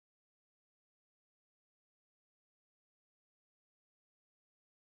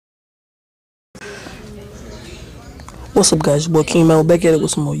What's up, guys? Your boy King Mel back at it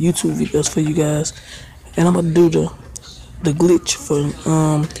with some more YouTube videos for you guys, and I'm about to do the glitch for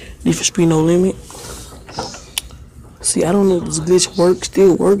Need for Speed No Limit. See, I don't know if this glitch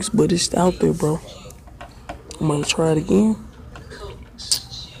still works, but it's out there, bro. I'm gonna try it again.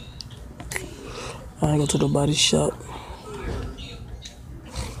 I go to the body shop.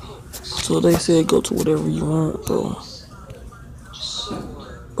 So they said go to whatever you want, bro.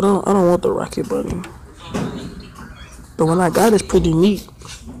 But I don't want the rocket button. The one I got is pretty neat.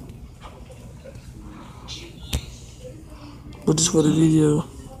 But just for the video,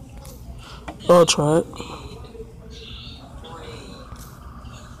 I'll try it.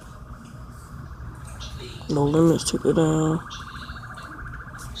 No Limits took it down.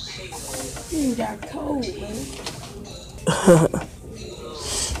 You got cold, man.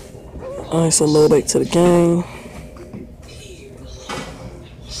 Alright, so load back to the game.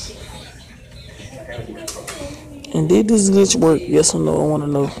 And did this glitch work? Yes or no? I want to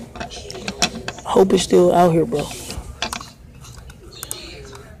know. I hope it's still out here, bro.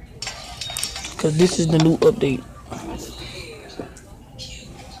 Because this is the new update.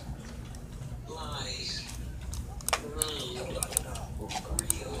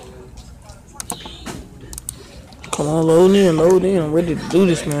 Come on, load in. I'm ready to do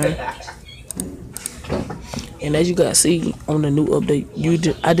this, man. And as you guys see on the new update,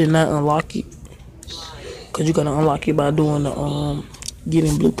 I did not unlock it. Cause you gotta unlock it by doing the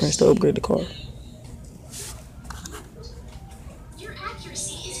getting blueprints to upgrade the car. Your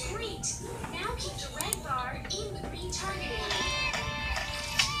accuracy is great. Now keep the red bar in with retargeting.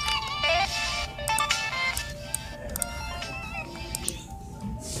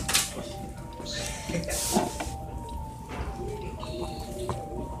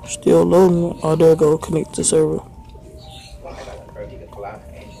 Still loading. Oh, there go. Connect to server.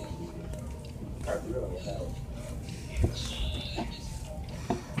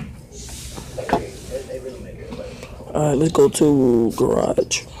 Alright, let's go to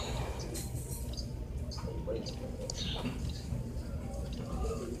garage.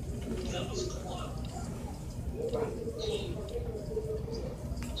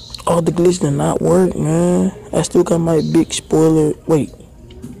 Oh, the glitch did not work, man. I still got my big spoiler. Wait.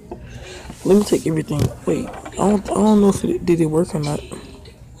 Let me take everything. Wait. I don't know if did it work or not.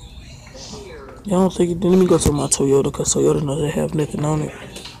 Yeah, I don't think it did. Let me go to my Toyota, because Toyota doesn't have nothing on it.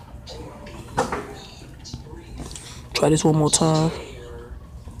 Try this one more time.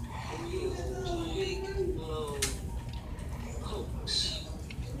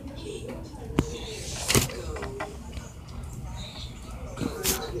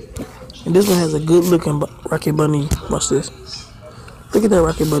 And this one has a good looking Rocket Bunny. Watch this. Look at that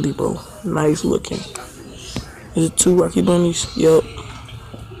Rocket Bunny, bro. Nice looking. Is it two Rocket Bunnies? Yup.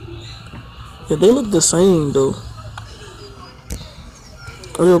 Yeah, they look the same though.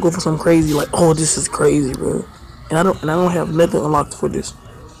 I'm gonna go for something crazy like, oh, this is crazy, bro. And I don't have nothing unlocked for this.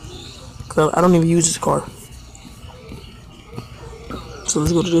 Cause I don't even use this car. So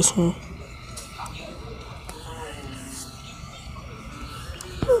let's go to this one.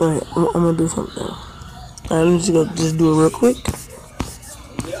 Alright, I'm gonna do something. Alright, let me just do it real quick.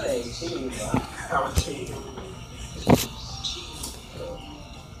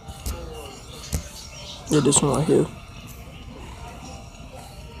 Yeah, this one right here.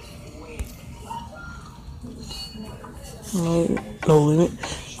 No limit.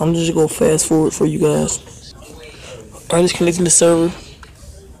 I'm just gonna go fast forward for you guys. Alright, just connecting the server.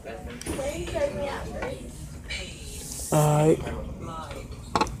 Alright.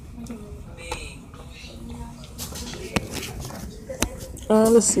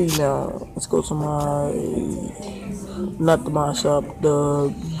 Let's see now. Let's go to not the my shop,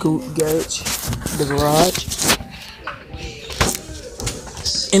 the garage, the garage.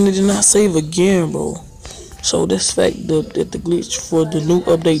 And it did not save again, bro. So this fact that the glitch for the new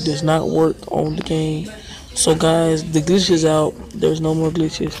update does not work on the game. So guys, the glitch is out. There's no more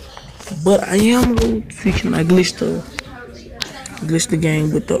glitches. But I am thinking I glitched the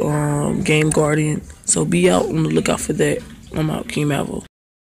game with the Game Guardian. So be out on the lookout for that. I'm out, King Mavo.